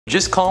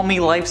Just call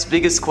me life's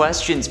biggest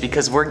questions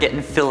because we're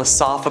getting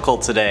philosophical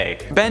today.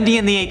 Bendy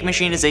and the Ink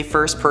Machine is a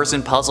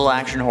first-person puzzle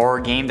action horror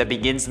game that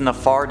begins in the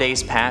far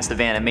days past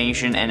of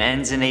animation and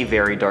ends in a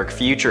very dark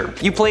future.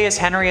 You play as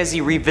Henry as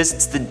he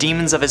revisits the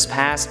demons of his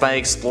past by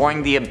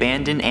exploring the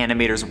abandoned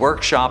animator's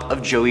workshop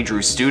of Joey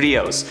Drew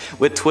Studios.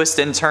 With twists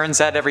and turns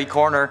at every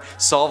corner,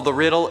 solve the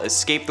riddle,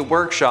 escape the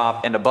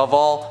workshop, and above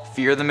all,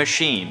 fear the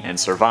machine and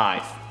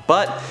survive.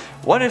 But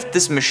what if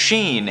this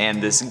machine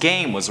and this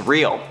game was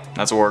real?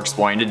 That's what we're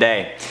exploring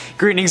today.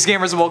 Greetings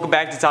gamers and welcome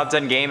back to Top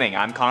 10 Gaming.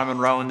 I'm Connor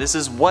Monroe and this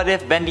is What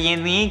If Bendy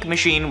and the Ink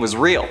Machine was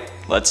real?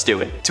 Let's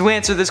do it. To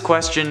answer this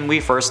question,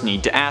 we first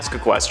need to ask a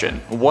question.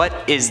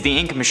 What is the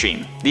Ink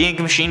Machine? The Ink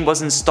Machine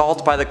was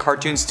installed by the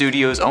cartoon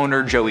studio's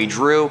owner Joey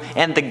Drew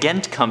and the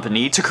Ghent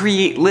company to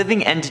create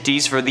living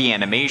entities for the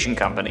animation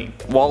company.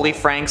 Wally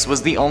Franks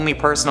was the only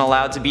person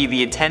allowed to be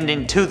the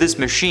attendant to this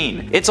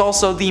machine. It's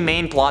also the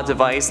main plot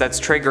device that's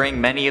triggering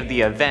many of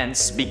the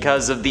events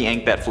because of the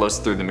ink that flows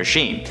through the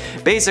machine.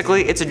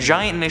 Basically, it's a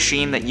giant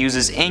machine that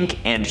uses ink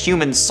and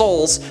human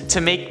souls to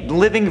make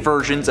living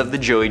versions of the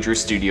Joey Drew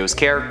Studios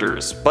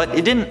characters. But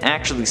it didn't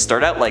actually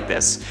start out like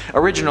this.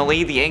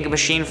 Originally, the Ink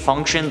Machine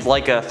functioned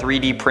like a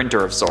 3D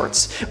printer of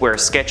sorts, where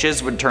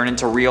sketches would turn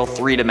into real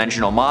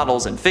three-dimensional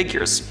models and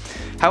figures.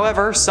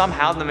 However,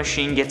 somehow the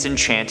machine gets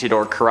enchanted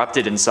or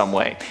corrupted in some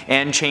way,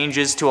 and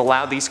changes to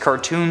allow these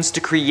cartoons to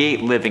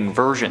create living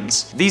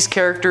versions. These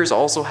characters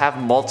also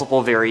have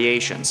multiple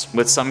variations,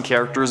 with some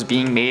characters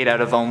being made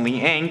out of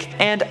only ink,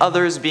 and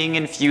others being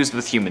infused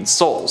with human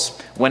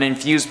souls. When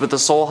infused with a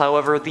soul,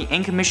 however, the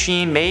Ink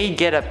Machine may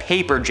get a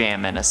paper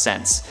jam in a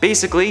sense.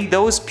 Basically,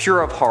 those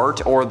pure of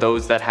heart, or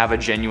those that have a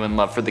genuine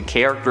love for the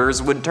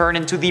characters, would turn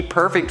into the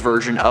perfect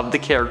version of the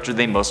character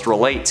they most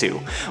relate to,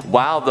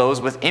 while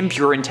those with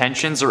impure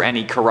intentions or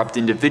any corrupt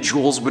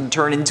individuals would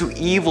turn into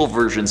evil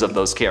versions of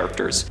those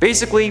characters.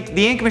 Basically,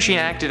 the Ink Machine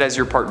acted as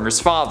your partner's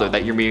father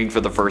that you're meeting for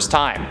the first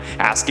time,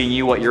 asking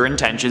you what your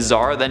intentions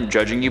are, then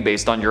judging you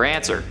based on your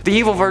answer. The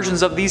evil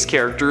versions of these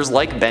characters,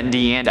 like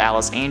Bendy and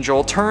Alice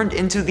Angel, turned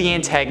into the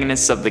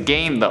antagonists of the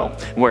game though,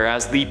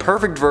 whereas the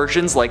perfect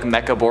versions like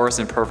Mecha Boris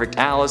and Perfect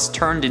Alice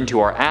turned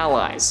into our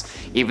allies,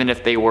 even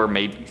if they were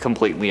made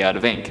completely out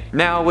of ink.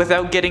 Now,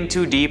 without getting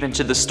too deep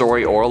into the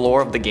story or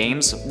lore of the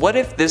games, what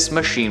if this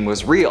machine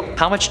was real?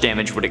 How much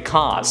damage would it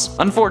cause?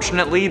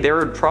 Unfortunately, there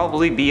would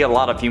probably be a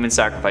lot of human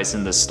sacrifice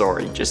in this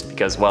story, just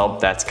because, well,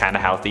 that's kinda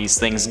how these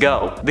things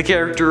go. The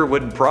character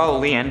would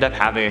probably end up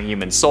having a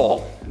human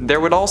soul. There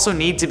would also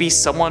need to be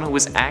someone who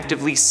was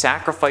actively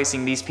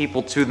sacrificing these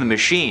people to the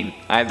machine,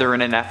 either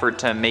in an effort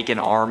to make an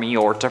army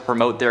or to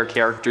promote their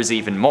characters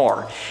even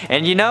more.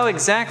 And you know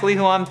exactly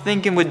who I'm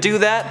thinking would do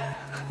that?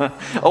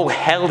 Oh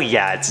hell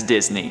yeah, it's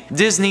Disney.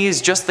 Disney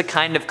is just the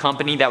kind of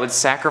company that would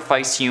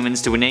sacrifice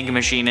humans to an ink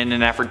machine in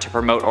an effort to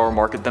promote or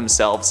market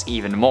themselves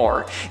even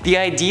more. The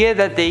idea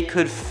that they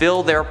could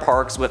fill their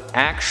parks with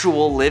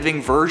actual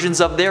living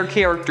versions of their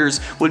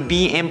characters would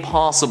be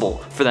impossible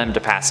for them to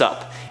pass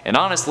up. And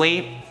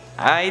honestly,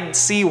 I'd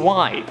see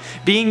why.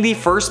 Being the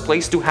first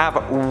place to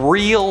have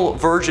real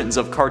versions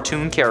of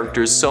cartoon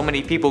characters so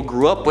many people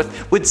grew up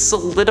with would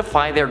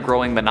solidify their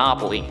growing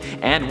monopoly,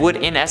 and would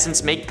in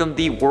essence make them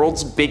the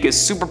world's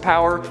biggest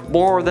superpower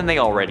more than they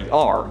already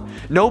are.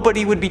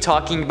 Nobody would be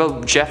talking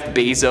about Jeff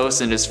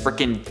Bezos and his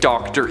frickin'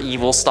 Dr.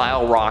 Evil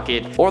style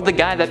rocket, or the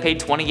guy that paid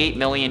 $28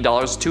 million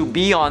to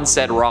be on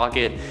said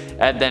rocket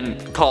and then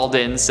called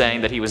in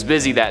saying that he was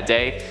busy that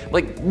day.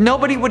 Like,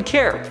 nobody would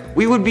care.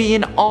 We would be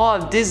in awe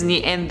of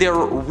Disney and their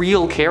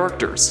real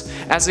characters.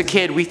 As a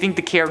kid, we think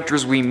the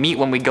characters we meet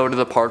when we go to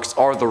the parks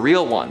are the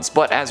real ones,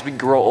 but as we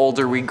grow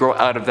older, we grow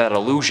out of that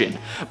illusion.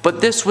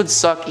 But this would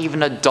suck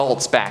even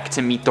adults back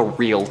to meet the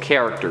real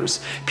characters.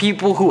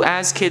 People who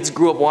as kids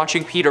grew up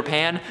watching Peter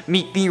Pan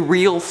meet the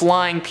real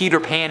flying Peter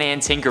Pan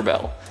and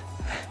Tinkerbell.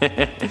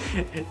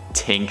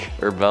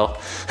 Tinkerbell.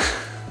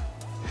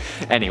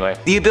 Anyway,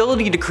 the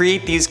ability to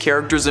create these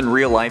characters in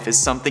real life is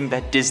something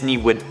that Disney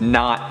would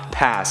not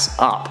pass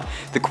up.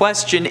 The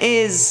question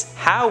is,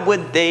 how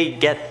would they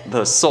get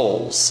the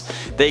souls?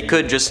 They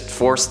could just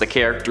force the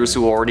characters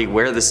who already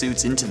wear the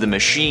suits into the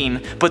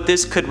machine, but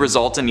this could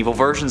result in evil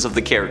versions of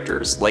the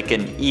characters, like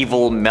an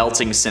evil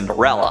melting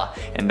Cinderella,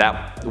 and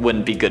that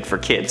wouldn't be good for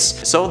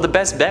kids. So the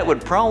best bet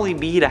would probably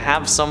be to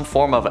have some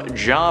form of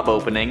job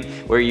opening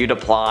where you'd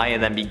apply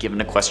and then be given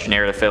a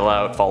questionnaire to fill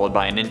out, followed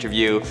by an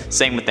interview,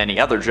 same with any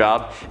other job.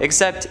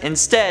 Except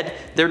instead,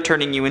 they're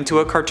turning you into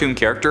a cartoon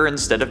character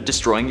instead of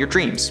destroying your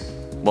dreams.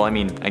 Well, I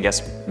mean, I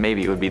guess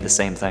maybe it would be the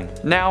same thing.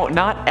 Now,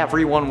 not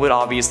everyone would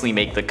obviously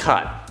make the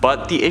cut,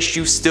 but the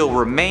issue still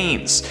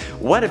remains.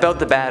 What about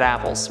the bad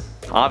apples?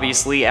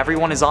 Obviously,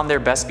 everyone is on their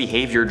best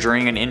behavior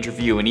during an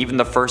interview and even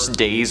the first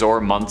days or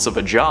months of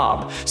a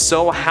job.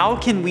 So how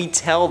can we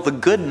tell the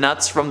good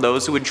nuts from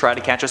those who would try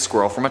to catch a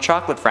squirrel from a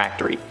chocolate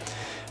factory?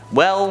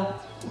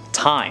 Well,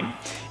 time.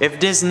 If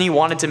Disney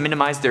wanted to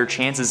minimize their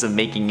chances of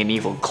making an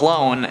evil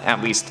clone,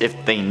 at least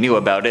if they knew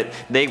about it,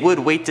 they would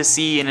wait to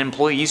see an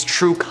employee's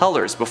true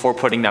colors before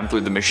putting them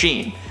through the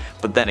machine.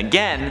 But then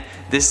again,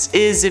 this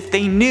is if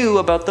they knew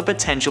about the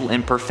potential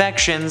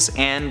imperfections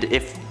and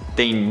if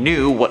they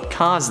knew what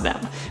caused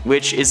them,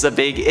 which is a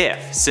big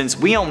if, since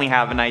we only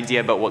have an idea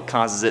about what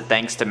causes it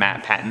thanks to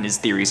Matt Pat and his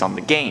theories on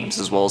the games,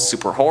 as well as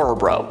Super Horror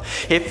Bro.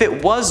 If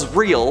it was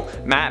real,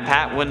 Matt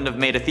Pat wouldn't have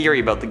made a theory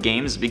about the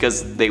games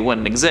because they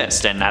wouldn't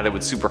exist, and neither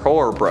would Super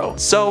Horror Bro.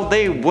 So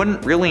they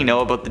wouldn't really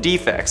know about the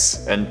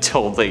defects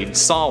until they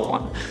saw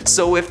one.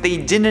 So if they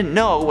didn't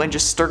know and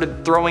just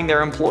started throwing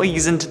their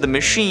employees into the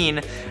machine,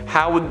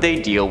 how would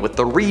they deal with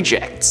the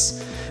rejects?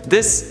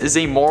 This is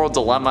a moral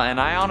dilemma, and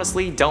I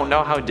honestly don't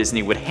know how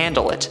Disney would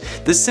handle it.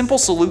 The simple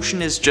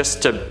solution is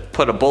just to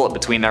put a bullet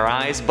between their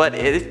eyes, but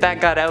if that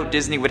got out,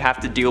 Disney would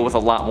have to deal with a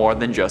lot more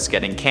than just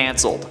getting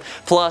cancelled.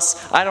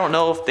 Plus, I don't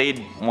know if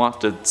they'd want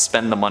to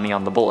spend the money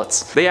on the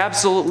bullets. They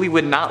absolutely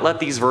would not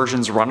let these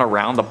versions run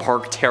around the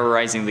park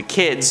terrorizing the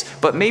kids,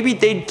 but maybe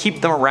they'd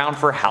keep them around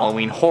for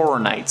Halloween Horror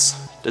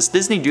Nights. Does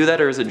Disney do that,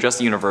 or is it just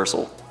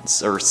Universal?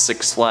 Or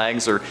Six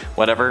Flags or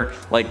whatever?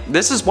 Like,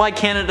 this is why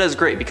Canada is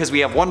great, because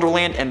we have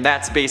Wonderland and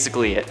that's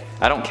basically it.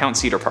 I don't count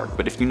Cedar Park,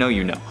 but if you know,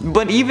 you know.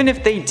 But even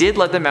if they did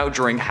let them out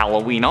during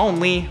Halloween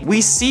only,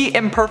 we see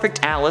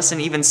Imperfect Alice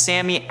and even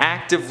Sammy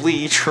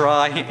actively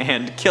try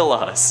and kill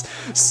us.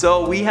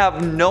 So we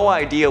have no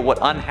idea what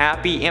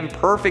unhappy,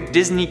 imperfect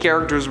Disney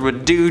characters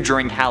would do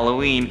during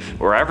Halloween,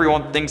 where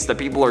everyone thinks that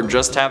people are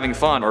just having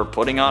fun or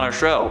putting on a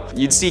show.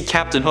 You'd see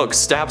Captain Hook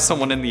stab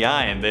someone in the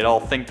eye and they'd all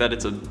think that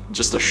it's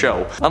just a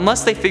show.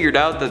 Unless they figured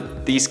out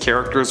that these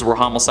characters were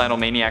homicidal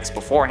maniacs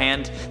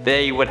beforehand,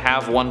 they would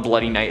have one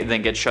bloody night and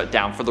then get shut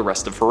down for the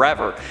rest of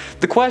forever.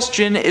 The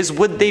question is,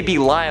 would they be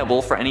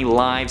liable for any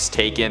lives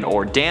taken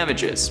or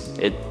damages?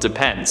 It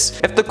depends.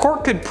 If the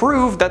court could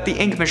prove that the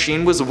ink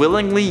machine was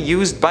willingly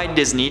used by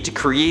Disney to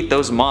create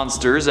those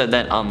monsters and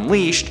then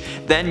unleashed,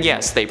 then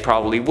yes, they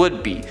probably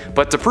would be.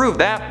 But to prove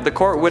that, the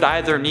court would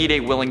either need a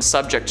willing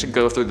subject to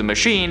go through the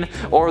machine,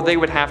 or they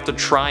would have to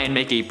try and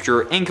make a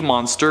pure ink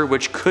monster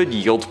which could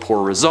yield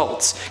poor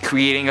results,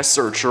 creating a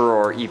searcher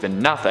or even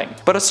nothing.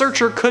 But a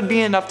searcher could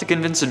be enough to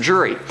convince a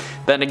jury.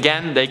 Then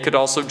again, they could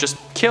also just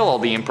kill all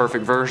the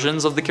imperfect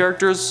versions of the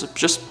characters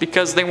just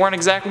because they weren't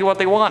exactly what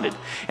they wanted.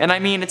 And I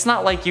mean, it's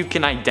not like you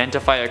can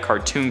identify a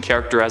cartoon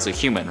character as a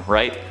human,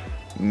 right?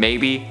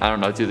 Maybe, I don't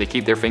know, do they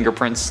keep their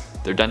fingerprints?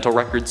 Their dental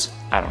records?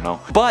 I don't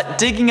know. But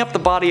digging up the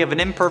body of an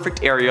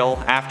imperfect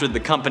Ariel after the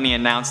company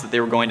announced that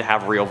they were going to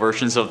have real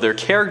versions of their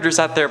characters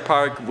at their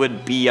park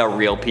would be a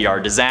real PR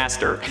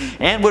disaster,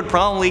 and would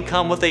probably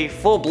come with a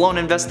full-blown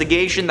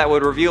investigation that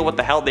would reveal what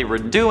the hell they were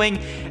doing,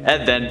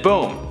 and then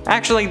boom.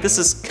 Actually, this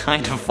is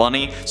kind of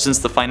funny, since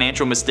the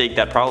financial mistake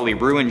that probably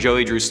ruined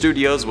Joey Drew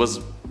Studios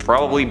was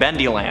probably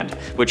Bendy Land,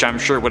 which I'm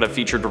sure would have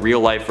featured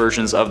real-life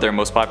versions of their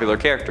most popular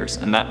characters,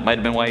 and that might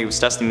have been why he was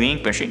testing the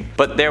ink machine.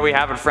 But there we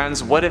have it,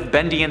 friends. What if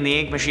Bendy and the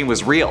ink machine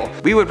was real?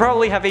 We would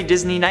probably have a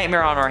Disney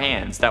nightmare on our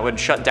hands that would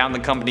shut down the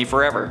company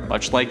forever,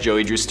 much like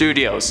Joey Drew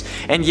Studios.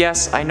 And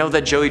yes, I know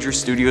that Joey Drew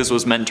Studios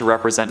was meant to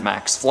represent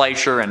Max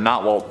Fleischer and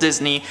not Walt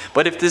Disney,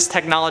 but if this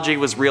technology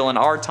was real in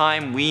our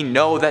time, we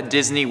know that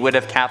Disney would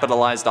have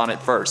capitalized on it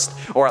first,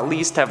 or at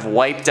least have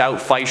wiped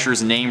out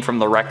Fleischer's name from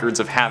the records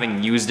of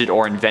having used it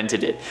or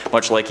invented it,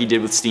 much like he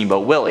did with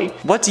Steamboat Willie.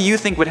 What do you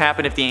think would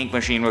happen if the ink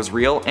machine was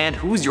real, and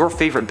who's your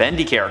favorite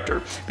Bendy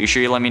character? Be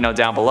sure you let me know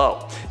down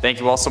below. Thank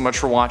you all so much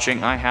for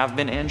watching. I have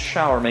been and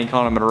shall remain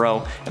Connor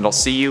Monroe, and I'll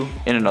see you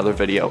in another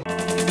video.